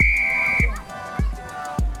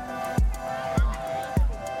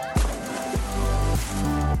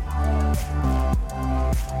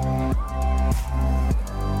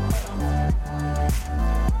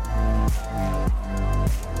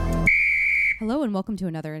Hello and welcome to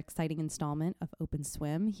another exciting installment of Open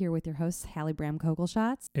Swim. Here with your hosts, Hallie Bram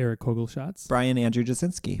Kogelschatz, Eric Kogelschatz, Brian Andrew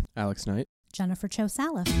Jasinski, Alex Knight, Jennifer Cho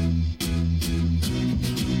Salif.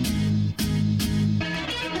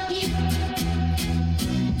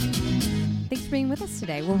 Thanks for being with us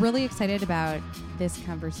today. We're really excited about this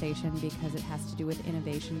conversation because it has to do with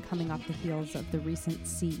innovation coming off the heels of the recent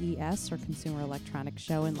CES, or Consumer Electronics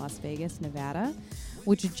Show in Las Vegas, Nevada,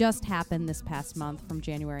 which just happened this past month from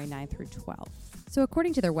January 9th through 12th. So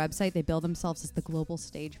according to their website, they bill themselves as the global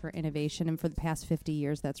stage for innovation, and for the past 50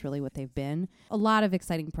 years, that's really what they've been. A lot of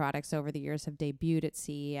exciting products over the years have debuted at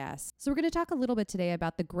CES. So we're going to talk a little bit today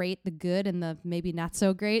about the great, the good, and the maybe not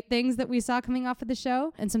so great things that we saw coming off of the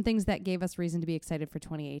show, and some things that gave us reason to be excited for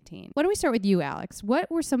 2018. Why don't we start with you, Alex?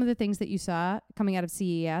 What were some of the things that you saw coming out of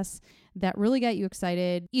CES that really got you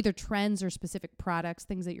excited, either trends or specific products,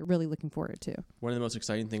 things that you're really looking forward to? One of the most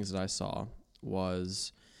exciting things that I saw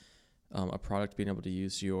was a product being able to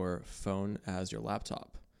use your phone as your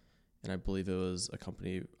laptop. And I believe it was a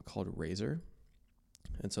company called Razer.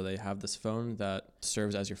 And so they have this phone that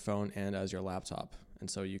serves as your phone and as your laptop.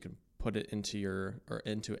 And so you can put it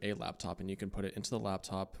into a laptop, and you can put it into the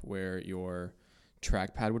laptop where your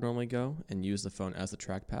trackpad would normally go and use the phone as the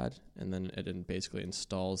trackpad. And then it basically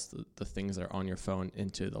installs the things that are on your phone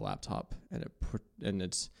into the laptop, and it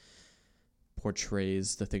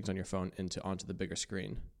portrays the things on your phone onto the bigger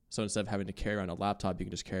screen. So instead of having to carry around a laptop, you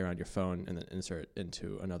can just carry around your phone and then insert it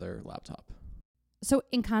into another laptop. So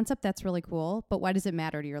in concept, that's really cool, but why does it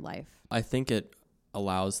matter to your life? I think it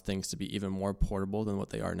allows things to be even more portable than what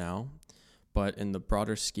they are now. But in the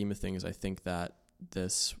broader scheme of things, I think that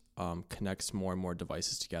this connects more and more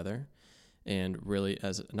devices together. And really,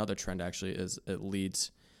 as another trend actually, is it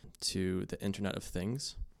leads to the Internet of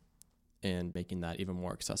Things and making that even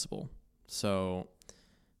more accessible. So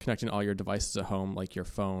connecting all your devices at home, like your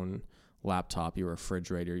phone, laptop, your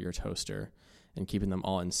refrigerator, your toaster, and keeping them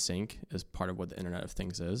all in sync is part of what the Internet of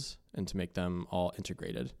Things is, and to make them all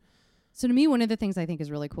integrated. So to me, one of the things I think is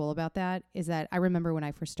really cool about that is that I remember when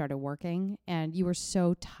I first started working and you were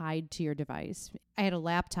so tied to your device. I had a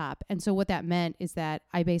laptop, and so what that meant is that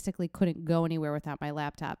I basically couldn't go anywhere without my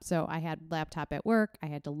laptop. So I had laptop at work, I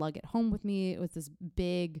had to lug it home with me. It was this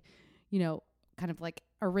big, kind of like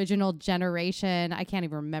original generation. I can't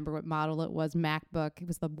even remember what model it was. MacBook. It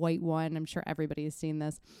was the white one. I'm sure everybody has seen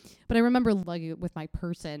this. But I remember lugging it with my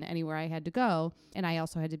person anywhere I had to go. And I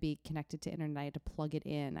also had to be connected to internet. I had to plug it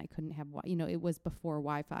in. I couldn't have, it was before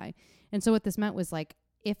Wi-Fi. And so what this meant was, like,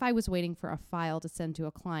 if I was waiting for a file to send to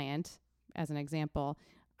a client, as an example,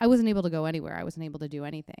 I wasn't able to go anywhere. I wasn't able to do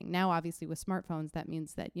anything. Now, obviously, with smartphones, that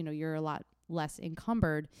means that, you're a lot less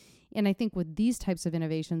encumbered. And I think with these types of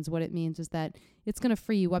innovations, what it means is that it's going to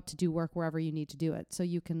free you up to do work wherever you need to do it. So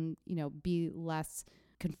you can, be less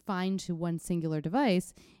confined to one singular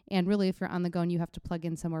device. And really, if you're on the go and you have to plug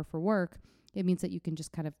in somewhere for work, it means that you can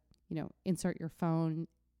just kind of, insert your phone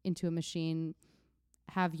into a machine,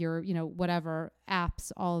 have your, whatever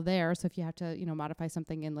apps all there. So if you have to, modify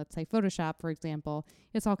something in, let's say, Photoshop, for example,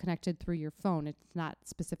 it's all connected through your phone. It's not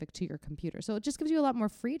specific to your computer. So it just gives you a lot more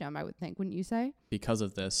freedom, I would think, wouldn't you say? Because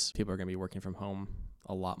of this, people are going to be working from home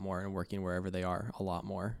a lot more and working wherever they are a lot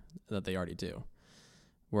more than they already do.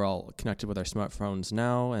 We're all connected with our smartphones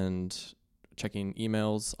now and checking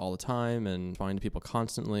emails all the time and talking to people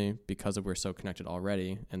constantly because we're so connected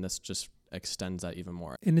already. And this just extends that even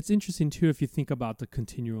more. And it's interesting too if you think about the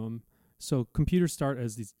continuum. So computers start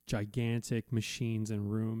as these gigantic machines and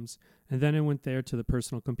rooms, and then it went there to the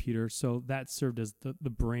personal computer. So that served as the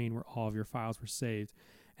brain where all of your files were saved.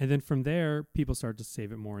 And then from there, people started to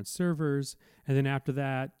save it more in servers. And then after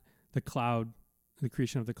that, the cloud, the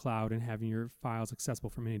creation of the cloud and having your files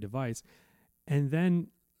accessible from any device. And then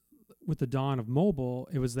with the dawn of mobile,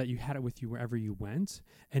 it was that you had it with you wherever you went.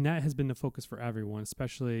 And that has been the focus for everyone,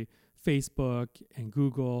 especially Facebook and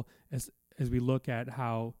Google. As we look at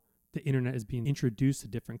how the internet is being introduced to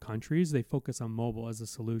different countries, they focus on mobile as a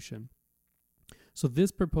solution. So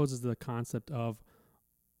this proposes the concept of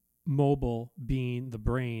mobile being the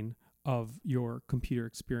brain of your computer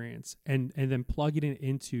experience, and then plugging it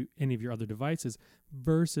into any of your other devices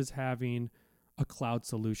versus having a cloud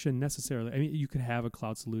solution necessarily. I mean, you could have a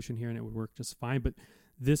cloud solution here and it would work just fine, but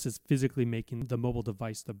This is physically making the mobile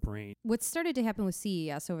device the brain. What started to happen with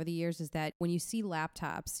CES over the years is that when you see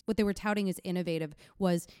laptops, what they were touting as innovative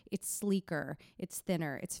was it's sleeker, it's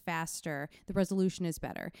thinner, it's faster, the resolution is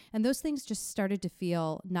better. And those things just started to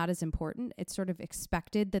feel not as important. It's sort of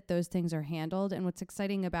expected that those things are handled. And what's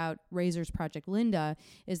exciting about Razer's Project Linda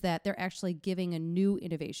is that they're actually giving a new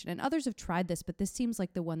innovation. And others have tried this, but this seems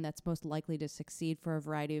like the one that's most likely to succeed for a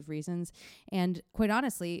variety of reasons. And quite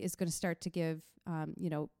honestly, is going to start to give,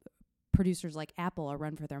 producers like Apple a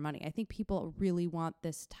run for their money. I think people really want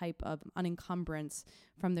this type of unencumbrance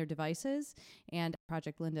from their devices, and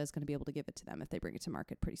Project Linda is going to be able to give it to them if they bring it to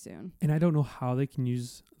market pretty soon. And I don't know how they can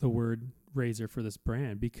use the word Razer for this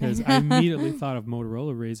brand, because I immediately thought of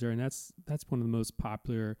Motorola Razr, and that's one of the most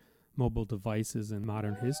popular mobile devices in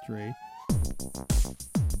modern history.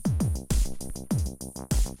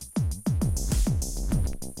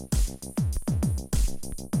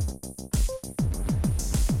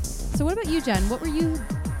 So what about you, Jen? What were you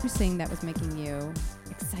seeing that was making you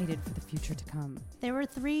excited for the future to come? There were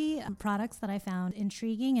 3 products that I found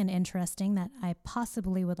intriguing and interesting that I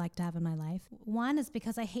possibly would like to have in my life. One is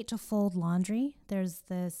because I hate to fold laundry. There's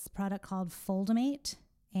this product called Foldamate,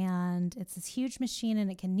 and it's this huge machine, and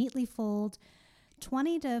it can neatly fold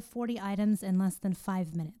 20 to 40 items in less than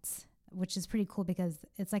 5 minutes, which is pretty cool because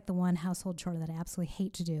it's like the one household chore that I absolutely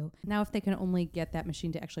hate to do. Now, if they can only get that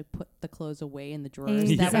machine to actually put the clothes away in the drawers,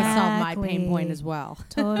 Exactly. that would solve my pain point as well.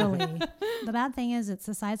 Totally. The bad thing is it's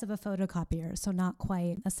the size of a photocopier, so not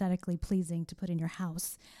quite aesthetically pleasing to put in your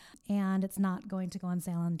house. And it's not going to go on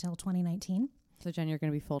sale until 2019. So, Jen, you're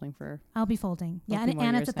going to be folding for... I'll be folding. Yeah, few more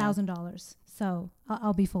and it's years now. $1,000. So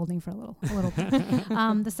I'll be folding for a little bit.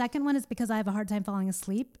 The second one is because I have a hard time falling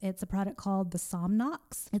asleep. It's a product called the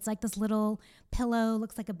Somnox. It's like this little pillow,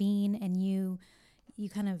 looks like a bean, and you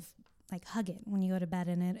kind of like hug it when you go to bed,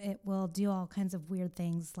 and it will do all kinds of weird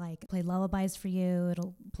things like play lullabies for you.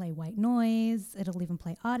 It'll play white noise. It'll even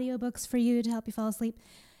play audiobooks for you to help you fall asleep.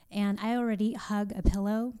 And I already hug a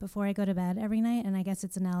pillow before I go to bed every night, and I guess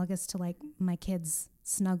it's analogous to like my kids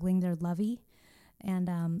snuggling their lovey.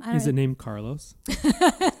 And Is it named Carlos?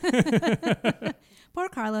 Poor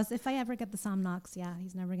Carlos. If I ever get the Somnox, yeah,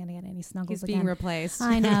 he's never going to get any snuggles He's again. being replaced.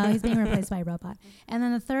 I know. He's being replaced by a robot. And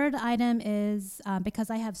then the third item is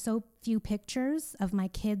because I have so few pictures of my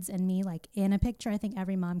kids and me, like in a picture, I think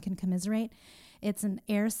every mom can commiserate. It's an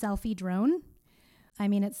air selfie drone. I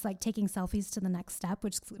mean, it's like taking selfies to the next step,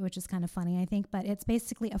 which is kind of funny, I think. But it's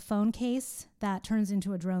basically a phone case that turns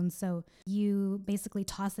into a drone. So you basically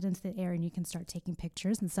toss it into the air and you can start taking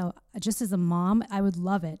pictures. And so just as a mom, I would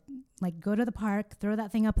love it. Like go to the park, throw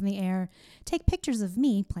that thing up in the air, take pictures of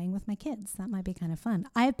me playing with my kids. That might be kind of fun.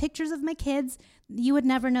 I have pictures of my kids. You would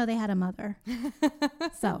never know they had a mother.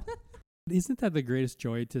 So... Isn't that the greatest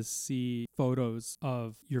joy to see photos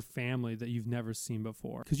of your family that you've never seen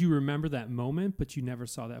before? Because you remember that moment, but you never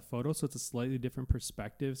saw that photo. So it's a slightly different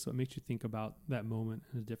perspective. So it makes you think about that moment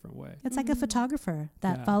in a different way. It's like a photographer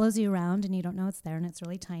that follows you around and you don't know it's there and it's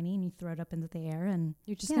really tiny and you throw it up into the air and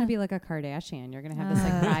You're just going to be like a Kardashian. You're going to have this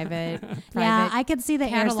like private yeah, I could see the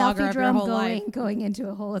air cataloger selfie of your drone whole life. going into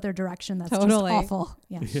a whole other direction. That's Totally. just awful.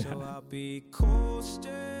 Yeah. So I'll be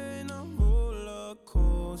coasting, I'm roller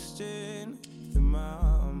coasting through my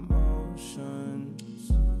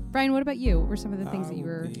emotions. Brian, what about you? What were some of the things that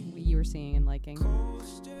you were seeing and liking?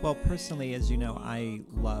 Well, personally, as you know, I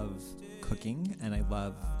love cooking and I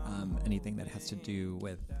love anything that has to do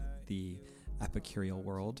with the epicureal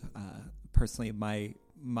world. Personally,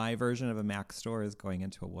 my version of a Mac store is going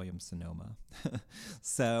into a Williams-Sonoma.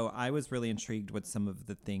 So I was really intrigued with some of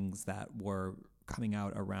the things that were coming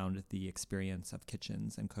out around the experience of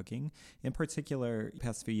kitchens and cooking. In particular, the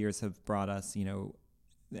past few years have brought us,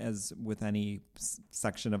 as with any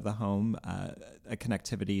section of the home, a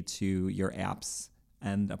connectivity to your apps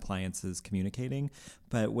and appliances communicating.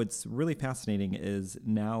 But what's really fascinating is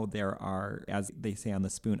now there are, as they say on the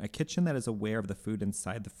spoon, a kitchen that is aware of the food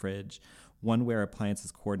inside the fridge, one where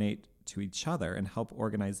appliances coordinate to each other and help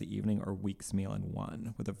organize the evening or week's meal in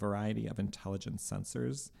one, with a variety of intelligent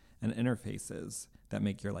sensors and interfaces that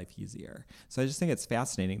make your life easier. So I just think it's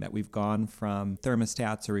fascinating that we've gone from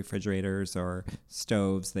thermostats or refrigerators or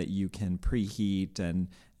stoves that you can preheat and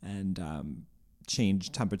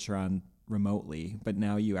change temperature on remotely, but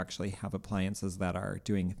now you actually have appliances that are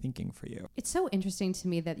doing thinking for you. It's so interesting to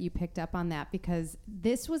me that you picked up on that, because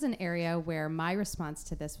this was an area where my response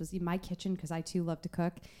to this was in my kitchen, because I too love to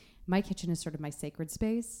cook. My kitchen is sort of my sacred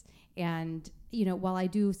space. And, while I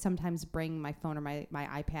do sometimes bring my phone or my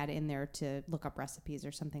iPad in there to look up recipes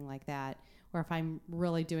or something like that, or if I'm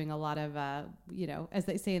really doing a lot of, as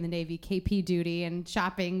they say in the Navy, KP duty and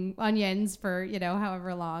chopping onions for,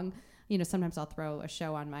 however long, sometimes I'll throw a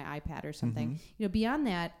show on my iPad or something. Beyond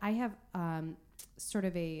that, I have sort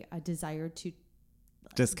of a desire to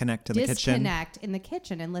disconnect in the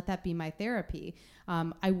kitchen and let that be my therapy.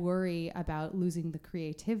 I worry about losing the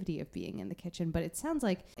creativity of being in the kitchen, but it sounds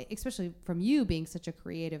like, especially from you being such a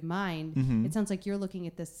creative mind, it sounds like you're looking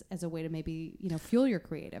at this as a way to maybe, fuel your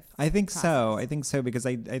creative I think process. so. I think so, because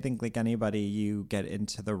I think like anybody, you get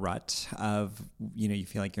into the rut of, you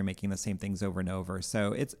feel like you're making the same things over and over.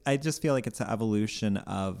 So I just feel like it's an evolution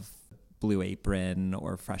of Blue Apron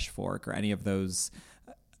or Fresh Fork or any of those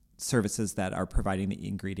services that are providing the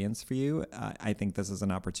ingredients for you. I think this is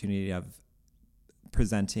an opportunity of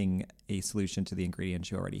presenting a solution to the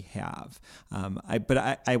ingredients you already have.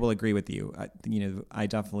 But I will agree with you. I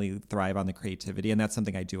definitely thrive on the creativity, and that's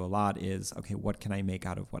something I do a lot is, okay, what can I make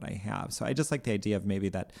out of what I have? So I just like the idea of maybe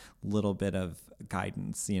that little bit of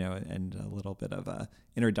guidance, and a little bit of a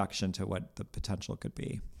introduction to what the potential could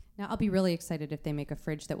be. Now, I'll be really excited if they make a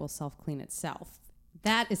fridge that will self-clean itself.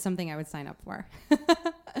 That is something I would sign up for.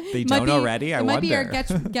 They don't already? I wonder. It might be our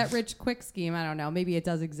get rich quick scheme. I don't know. Maybe it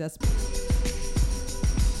does exist.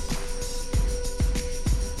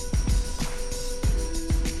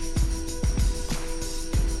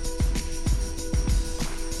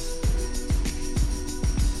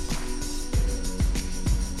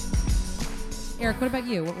 Eric, what about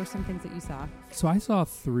you? What were some things that you saw? So I saw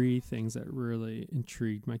 3 things that really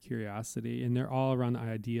intrigued my curiosity, and they're all around the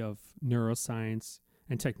idea of neuroscience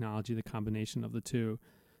and technology, the combination of the two.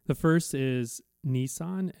 The first is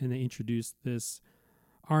Nissan, and they introduced this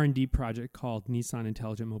R&D project called Nissan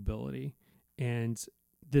Intelligent Mobility. And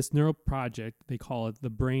this neural project, they call it the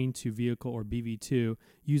Brain to Vehicle, or BV2,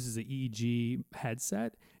 uses an EEG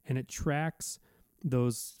headset, and it tracks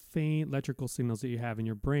those faint electrical signals that you have in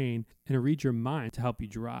your brain, and it reads your mind to help you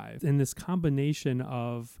drive. And this combination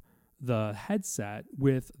of the headset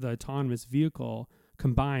with the autonomous vehicle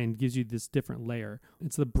combined gives you this different layer.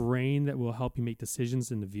 It's the brain that will help you make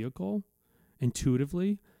decisions in the vehicle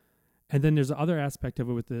intuitively. And then there's the other aspect of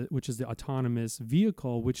it, which is the autonomous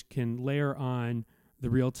vehicle, which can layer on the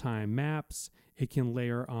real-time maps. It can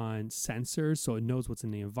layer on sensors, so it knows what's in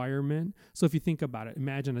the environment. So if you think about it,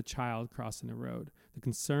 imagine a child crossing the road. The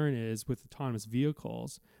concern is with autonomous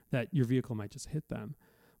vehicles that your vehicle might just hit them.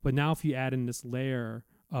 But now if you add in this layer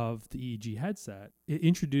of the EEG headset, it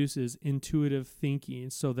introduces intuitive thinking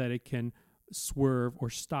so that it can swerve or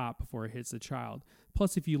stop before it hits the child.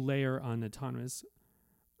 Plus, if you layer on autonomous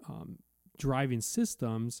driving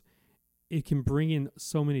systems, it can bring in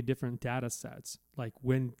so many different data sets, like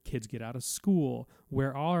when kids get out of school,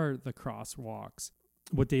 where are the crosswalks,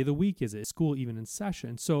 what day of the week is it, school even in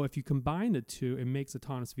session. So if you combine the two, it makes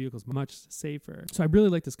autonomous vehicles much safer. So I really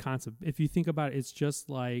like this concept. If you think about it, it's just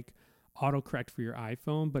like autocorrect for your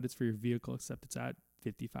iPhone, but it's for your vehicle, except it's at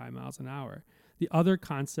 55 miles an hour. The other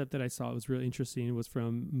concept that I saw was really interesting was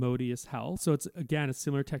from Modius Health. So it's, again, a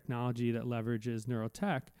similar technology that leverages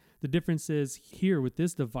neurotech. The difference is here with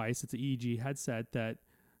this device, it's an EEG headset that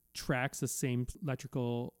tracks the same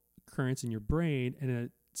electrical currents in your brain, and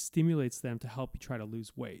it stimulates them to help you try to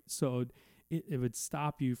lose weight. So it would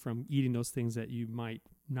stop you from eating those things that you might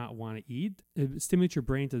not want to eat. It stimulates your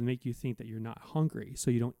brain to make you think that you're not hungry, so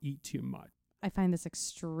you don't eat too much. I find this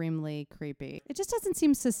extremely creepy. It just doesn't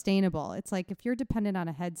seem sustainable. It's like if you're dependent on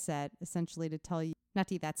a headset, essentially, to tell you not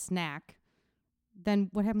to eat that snack, then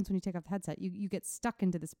what happens when you take off the headset? You get stuck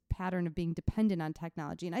into this pattern of being dependent on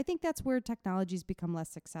technology. And I think that's where technology's become less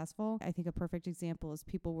successful. I think a perfect example is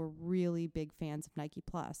people were really big fans of Nike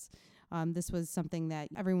Plus. This was something that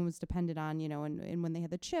everyone was dependent on, and when they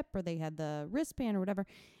had the chip or they had the wristband or whatever.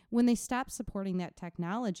 When they stopped supporting that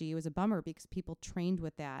technology, it was a bummer because people trained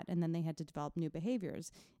with that, and then they had to develop new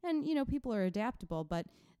behaviors. And, people are adaptable, but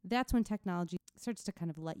that's when technology starts to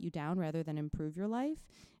kind of let you down rather than improve your life.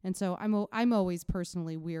 And so I'm always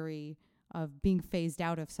personally weary of being phased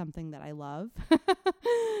out of something that I love.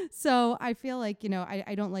 So I feel like,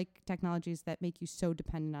 I don't like technologies that make you so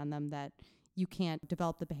dependent on them that you can't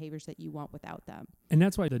develop the behaviors that you want without them. And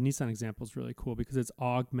that's why the Nissan example is really cool, because it's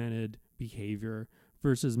augmented behavior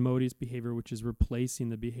versus Modius behavior, which is replacing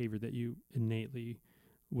the behavior that you innately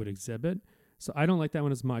would exhibit. So I don't like that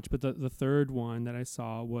one as much. But the third one that I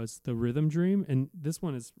saw was the Rhythm Dream. And this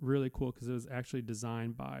one is really cool because it was actually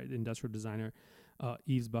designed by the industrial designer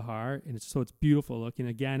Yves Bahar. And it's beautiful looking.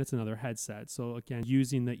 Again, it's another headset. So again,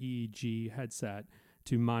 using the EEG headset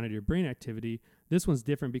to monitor your brain activity. This one's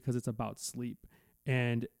different because it's about sleep.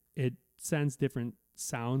 And it sends different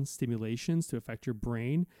sound stimulations to affect your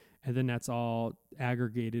brain. And then that's all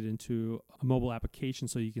aggregated into a mobile application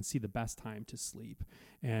so you can see the best time to sleep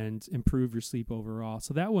and improve your sleep overall.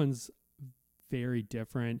 So that one's very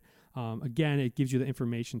different. Again, it gives you the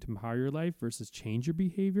information to empower your life versus change your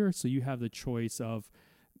behavior. So you have the choice of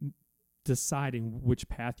deciding which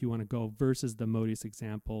path you want to go versus the Modius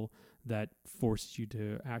example that forces you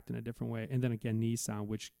to act in a different way. And then again, Nissan,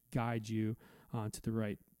 which guides you to the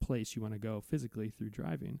right place you want to go physically through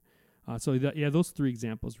driving. Those three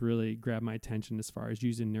examples really grab my attention as far as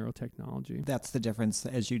using neurotechnology. That's the difference,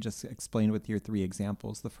 as you just explained with your three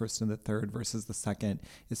examples, the first and the third versus the second,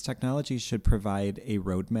 is technology should provide a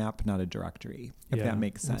roadmap, not a directory, if that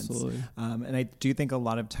makes sense. Absolutely. And I do think a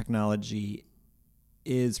lot of technology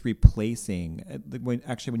is replacing,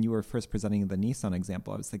 when you were first presenting the Nissan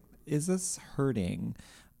example, I was like, is this hurting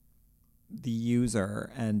the user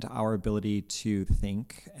and our ability to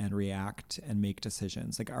think and react and make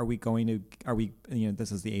decisions? Like,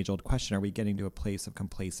 this is the age-old question, are we getting to a place of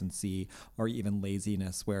complacency or even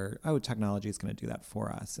laziness where, technology is going to do that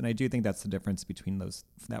for us? And I do think that's the difference between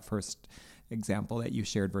that first example that you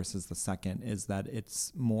shared versus the second, is that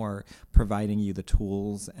it's more providing you the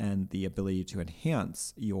tools and the ability to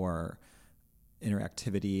enhance your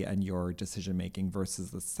interactivity and your decision-making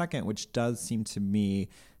versus the second, which does seem to me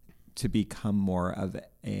to become more of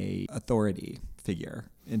a authority figure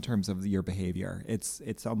in terms of your behavior.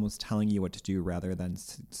 It's almost telling you what to do rather than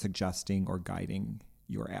suggesting or guiding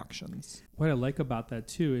your actions. What I like about that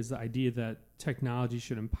too is the idea that technology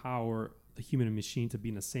should empower the human and machine to be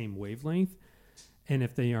in the same wavelength. And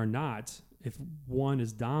if they are not, if one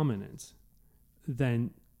is dominant,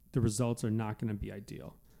 then the results are not going to be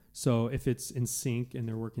ideal. So if it's in sync and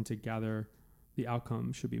they're working together, the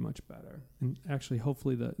outcome should be much better. And actually,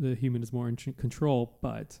 hopefully the human is more in control,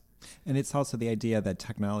 but... And it's also the idea that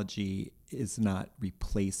technology is not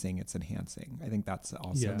replacing, it's enhancing. I think that's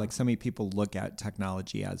also, like, so many people look at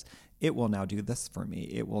technology as, it will now do this for me,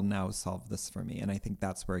 it will now solve this for me. And I think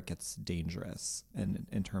that's where it gets dangerous, and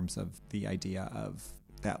in terms of the idea of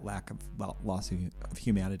that lack of loss of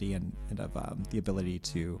humanity and of the ability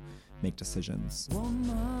to make decisions.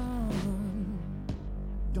 Woman,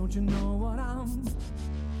 don't you know what I'm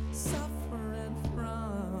suffering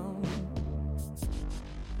from?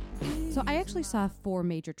 So I actually saw 4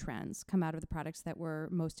 major trends come out of the products that were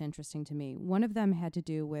most interesting to me. One of them had to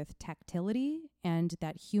do with tactility and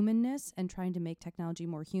that humanness and trying to make technology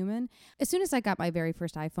more human. As soon as I got my very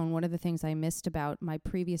first iPhone, one of the things I missed about my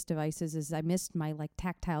previous devices is I missed my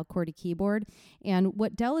tactile QWERTY keyboard. And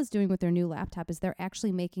what Dell is doing with their new laptop is they're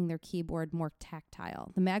actually making their keyboard more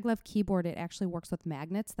tactile. The maglev keyboard, it actually works with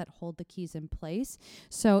magnets that hold the keys in place.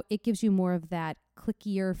 So it gives you more of that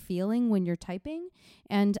clickier feeling when you're typing,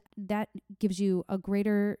 and that gives you a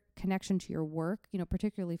greater connection to your work,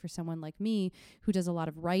 particularly for someone like me who does a lot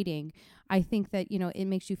of writing. I think that, it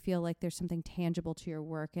makes you feel like there's something tangible to your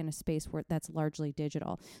work in a space where that's largely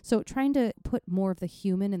digital. So trying to put more of the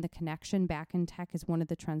human and the connection back in tech is one of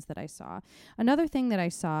the trends that I saw. Another thing that I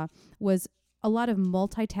saw was a lot of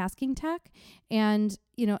multitasking tech. And,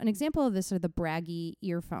 an example of this are the Bragi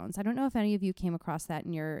earphones. I don't know if any of you came across that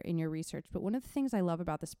in your research, but one of the things I love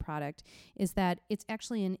about this product is that it's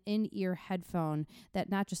actually an in-ear headphone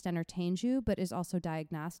that not just entertains you, but is also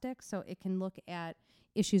diagnostic. So it can look at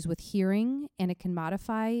issues with hearing, and it can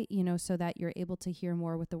modify, so that you're able to hear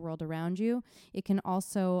more with the world around you. It can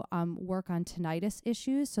also work on tinnitus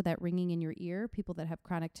issues, so that ringing in your ear, people that have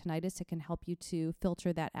chronic tinnitus, it can help you to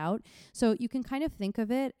filter that out. So you can kind of think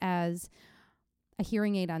of it as a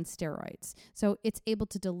hearing aid on steroids. So it's able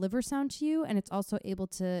to deliver sound to you, and it's also able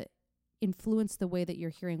to influence the way that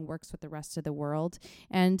your hearing works with the rest of the world.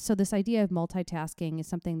 And so this idea of multitasking is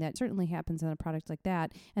something that certainly happens in a product like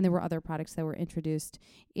that. And there were other products that were introduced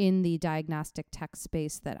in the diagnostic tech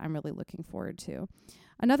space that I'm really looking forward to.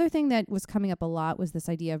 Another thing that was coming up a lot was this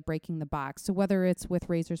idea of breaking the box. So whether it's with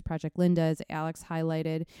Razer's Project Linda, as Alex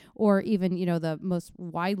highlighted, or even, the most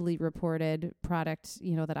widely reported product,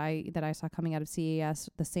 that I saw coming out of CES,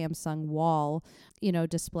 the Samsung Wall,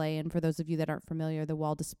 display. And for those of you that aren't familiar, the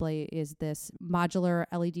Wall display is this modular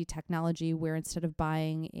LED technology where instead of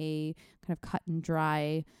buying a kind of cut and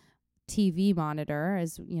dry TV monitor,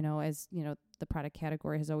 as the product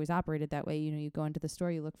category has always operated that way. You go into the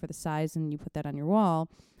store, you look for the size, and you put that on your wall.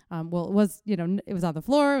 It was on the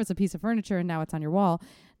floor, it was a piece of furniture, and now it's on your wall.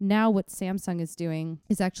 Now what Samsung is doing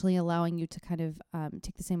is actually allowing you to kind of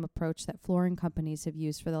take the same approach that flooring companies have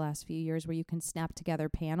used for the last few years, where you can snap together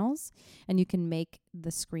panels and you can make the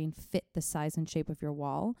screen fit the size and shape of your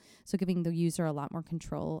wall. So giving the user a lot more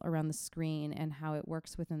control around the screen and how it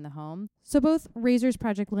works within the home. So both Razer's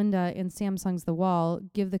Project Linda and Samsung's The Wall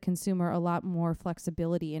give the consumer a lot more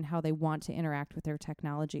flexibility in how they want to interact with their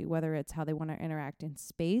technology, whether it's how they want to interact in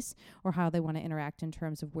space or how they want to interact in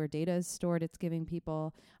terms of where data is stored. It's giving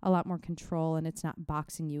people a lot more control, and it's not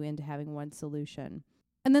boxing you into having one solution.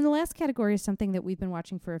 And then the last category is something that we've been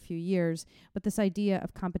watching for a few years, but this idea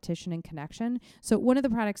of competition and connection. So one of the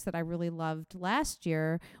products that I really loved last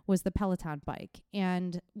year was the Peloton bike.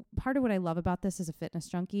 And part of what I love about this as a fitness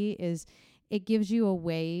junkie is it gives you a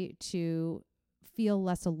way to feel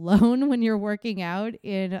less alone when you're working out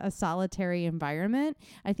in a solitary environment.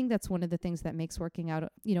 I think that's one of the things that makes working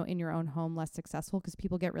out, in your own home less successful, because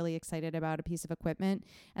people get really excited about a piece of equipment,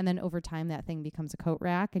 and then over time that thing becomes a coat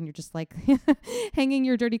rack and you're just like hanging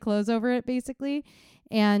your dirty clothes over it basically.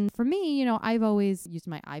 And for me, I've always used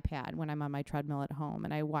my iPad when I'm on my treadmill at home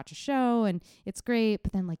and I watch a show and it's great,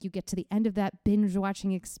 but then like you get to the end of that binge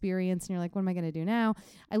watching experience and you're like, what am I going to do now?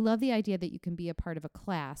 I love the idea that you can be a part of a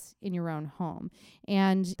class in your own home.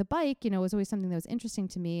 And the bike, was always something that was interesting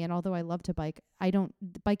to me. And although I love to bike,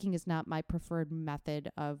 biking is not my preferred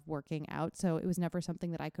method of working out. So it was never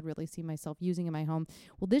something that I could really see myself using in my home.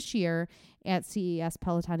 Well, this year at CES,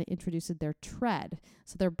 Peloton introduced their Tread.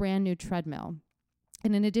 So their brand new treadmill.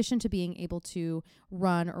 And in addition to being able to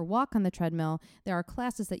run or walk on the treadmill, there are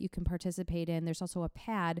classes that you can participate in. There's also a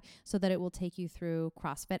pad so that it will take you through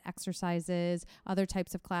CrossFit exercises, other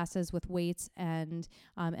types of classes with weights, and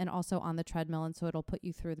also on the treadmill. And so it'll put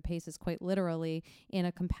you through the paces quite literally in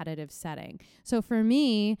a competitive setting. So for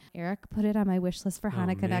me, Eric put it on my wish list for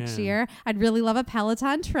Hanukkah next year. I'd really love a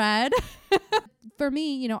Peloton Tread. For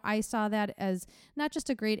me, I saw that as not just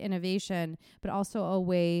a great innovation, but also a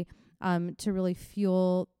way to really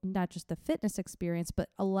fuel not just the fitness experience, but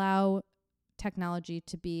allow technology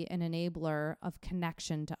to be an enabler of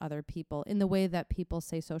connection to other people in the way that people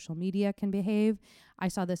say social media can behave. I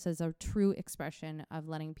saw this as a true expression of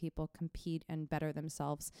letting people compete and better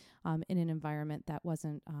themselves in an environment that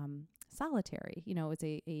wasn't solitary. It was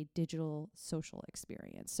a digital social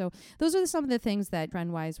experience. So those are some of the things that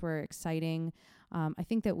trend-wise were exciting. I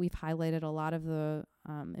think that we've highlighted a lot of the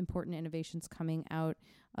important innovations coming out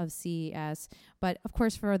of CES. But of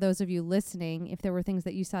course, for those of you listening, if there were things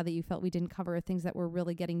that you saw that you felt we didn't cover, or things that were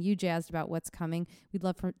really getting you jazzed about what's coming, we'd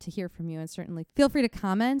love to hear from you. And certainly feel free to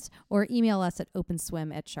comment or email us at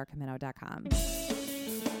openswim@sharkminnow.com.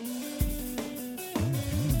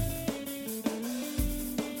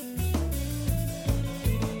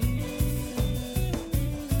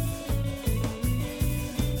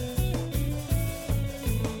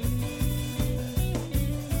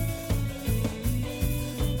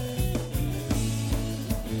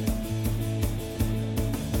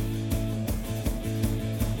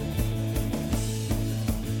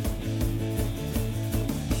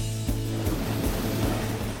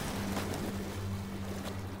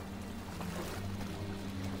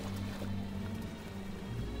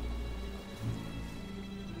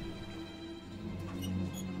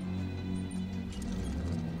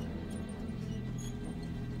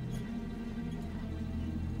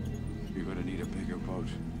 You're gonna need a bigger boat.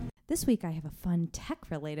 This week I have a fun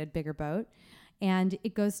tech-related bigger boat, and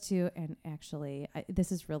it goes to, and actually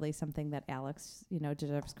this is really something that Alex,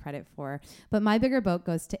 deserves credit for, but my bigger boat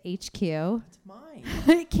goes to HQ. It's mine.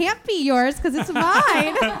 It can't be yours because it's mine.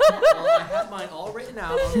 Well, I have mine all written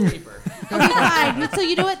out on paper. Okay, fine. So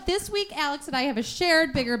you know what? This week Alex and I have a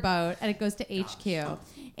shared bigger boat, and it goes to HQ.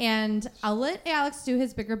 And I'll let Alex do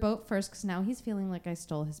his bigger boat first, because now he's feeling like I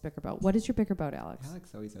stole his bigger boat. What is your bigger boat, Alex?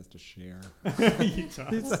 Alex always has to share. No, I'm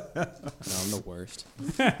the worst.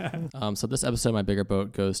 So this episode of My Bigger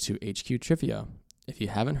Boat goes to HQ Trivia. If you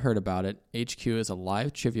haven't heard about it, HQ is a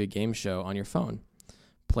live trivia game show on your phone.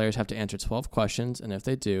 Players have to answer 12 questions, and if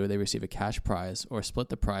they do, they receive a cash prize or split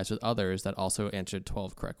the prize with others that also answered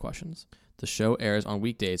 12 correct questions. The show airs on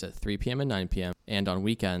weekdays at 3 p.m. and 9 p.m. and on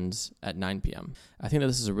weekends at 9 p.m. I think that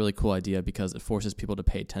this is a really cool idea because it forces people to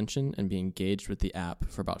pay attention and be engaged with the app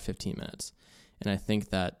for about 15 minutes. And I think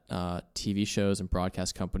that TV shows and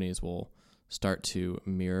broadcast companies will start to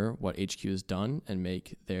mirror what HQ has done and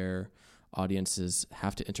make their audiences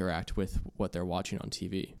have to interact with what they're watching on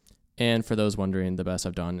TV. And for those wondering, the best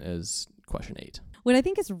I've done is question 8. What I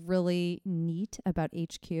think is really neat about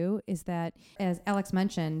HQ is that, as Alex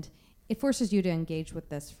mentioned, it forces you to engage with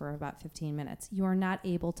this for about 15 minutes. You are not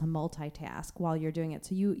able to multitask while you're doing it.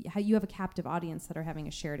 So you have a captive audience that are having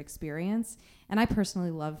a shared experience. And I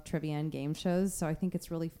personally love trivia and game shows, so I think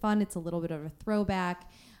it's really fun. It's a little bit of a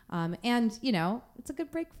throwback. And, you know, it's a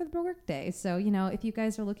good break for the work day. So, you know, if you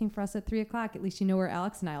guys are looking for us at 3 o'clock, at least you know where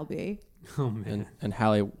Alex and I will be. Oh, man. And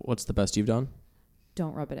Hallie, what's the best you've done?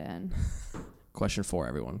 Don't rub it in. Question 4,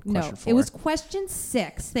 everyone. No, Question 4. it was question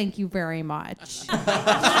 6. Thank you very much.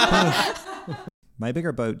 My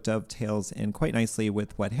bigger boat dovetails in quite nicely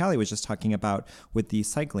with what Hallie was just talking about with the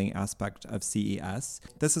cycling aspect of CES.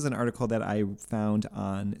 This is an article that I found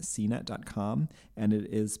on cnet.com, and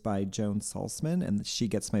it is by Joan Salzman, and she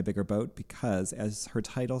gets my bigger boat because, as her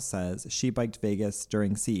title says, she biked Vegas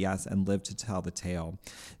during CES and lived to tell the tale.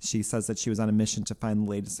 She says that she was on a mission to find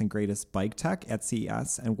the latest and greatest bike tech at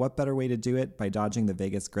CES, and what better way to do it by dodging the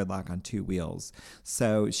Vegas gridlock on 2 wheels.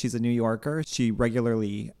 So she's a New Yorker. She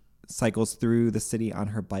regularly cycles through the city on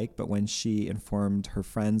her bike, but when she informed her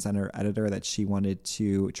friends and her editor that she wanted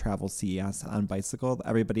to travel CES on bicycle,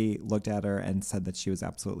 everybody looked at her and said that she was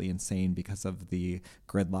absolutely insane because of the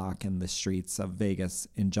gridlock and the streets of Vegas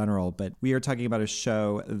in general. But we are talking about a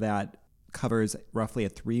show that covers roughly a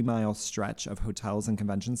 3-mile stretch of hotels and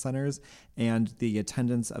convention centers, and the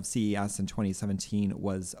attendance of CES in 2017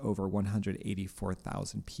 was over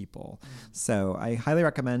 184,000 people. So I highly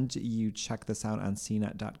recommend you check this out on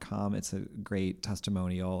cnet.com. It's a great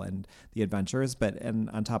testimonial and the adventures, and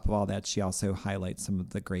on top of all that, she also highlights some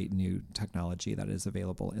of the great new technology that is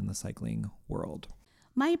available in the cycling world.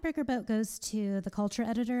 My bigger boat goes to the culture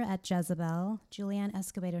editor at Jezebel, Julianne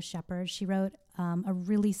Escobedo-Shepherd. She wrote a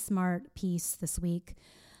really smart piece this week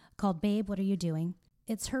called Babe, What Are You Doing?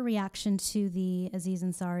 It's her reaction to the Aziz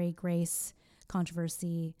Ansari Grace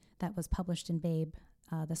controversy that was published in Babe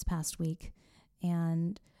this past week.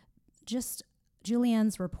 And just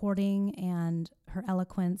Julianne's reporting and her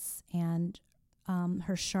eloquence and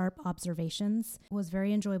her sharp observations was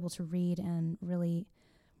very enjoyable to read and really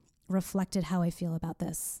reflected how I feel about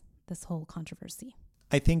this whole controversy.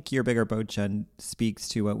 I think your bigger boat, Jen, speaks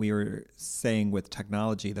to what we were saying with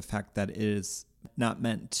technology, the fact that it is not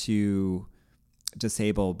meant to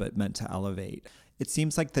disable, but meant to elevate. It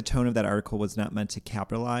seems like the tone of that article was not meant to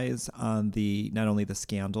capitalize on not only the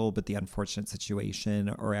scandal, but the unfortunate situation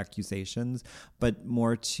or accusations, but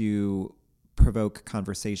more to provoke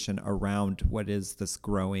conversation around what is this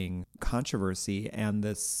growing controversy and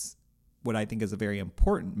this, what I think is a very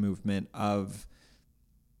important movement of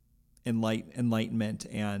enlightenment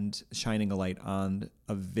and shining a light on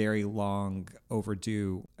a very long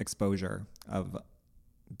overdue exposure of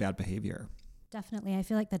bad behavior. Definitely. I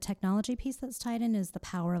feel like the technology piece that's tied in is the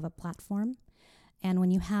power of a platform. And when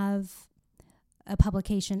you have a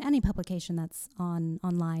publication, any publication that's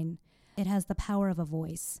online, it has the power of a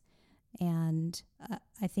voice. And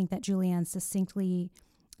I think that Julianne succinctly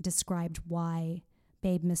described why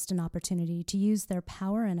Babe missed an opportunity to use their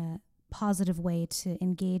power in a positive way to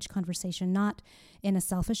engage conversation, not in a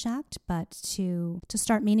selfish act, but to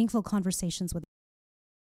start meaningful conversations with.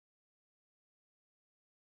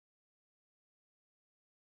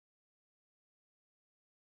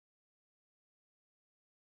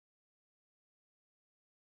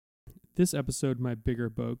 This episode, my bigger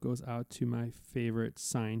boat goes out to my favorite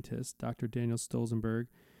scientist, Dr. Daniel Stolzenberg,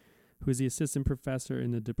 who is the assistant professor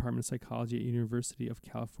in the Department of Psychology at University of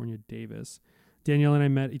California, Davis. Danielle and I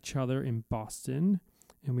met each other in Boston,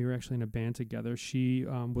 and we were actually in a band together. She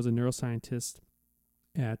was a neuroscientist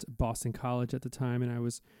at Boston College at the time, and I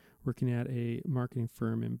was working at a marketing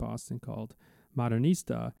firm in Boston called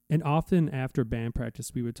Modernista. And often after band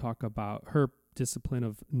practice, we would talk about her discipline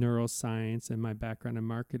of neuroscience and my background in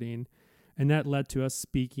marketing. And that led to us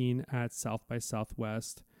speaking at South by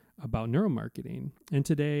Southwest about neuromarketing. And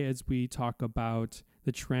today, as we talk about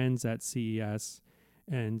the trends at CES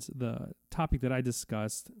and the topic that I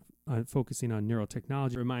discussed, focusing on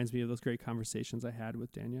neurotechnology, reminds me of those great conversations I had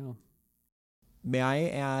with Danielle. May I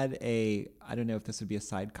add I don't know if this would be a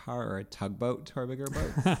sidecar or a tugboat to our bigger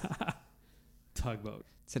boat? Tugboat.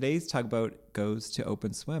 Today's tugboat goes to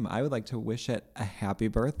Open Swim. I would like to wish it a happy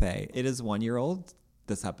birthday. It is 1 year old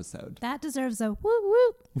this episode. That deserves a woo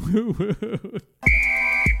woo. Woo woo.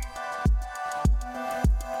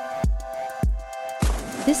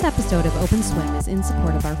 This episode of Open Swim is in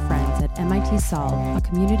support of our friends at MIT Solve, a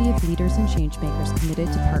community of leaders and changemakers committed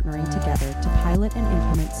to partnering together to pilot and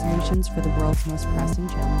implement solutions for the world's most pressing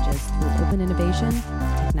challenges through open innovation,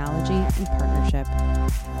 technology, and partnership.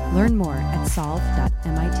 Learn more at solve.mit.edu.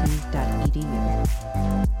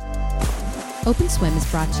 Open Swim is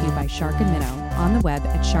brought to you by Shark and Minnow, on the web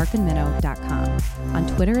at sharkandminnow.com. On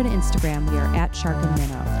Twitter and Instagram, we are at Shark and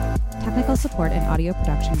Minnow. Technical support and audio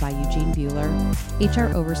production by Eugene Bueller.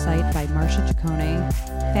 HR oversight by Marcia Ciccone.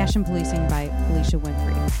 Fashion policing by Felicia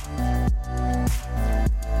Winfrey.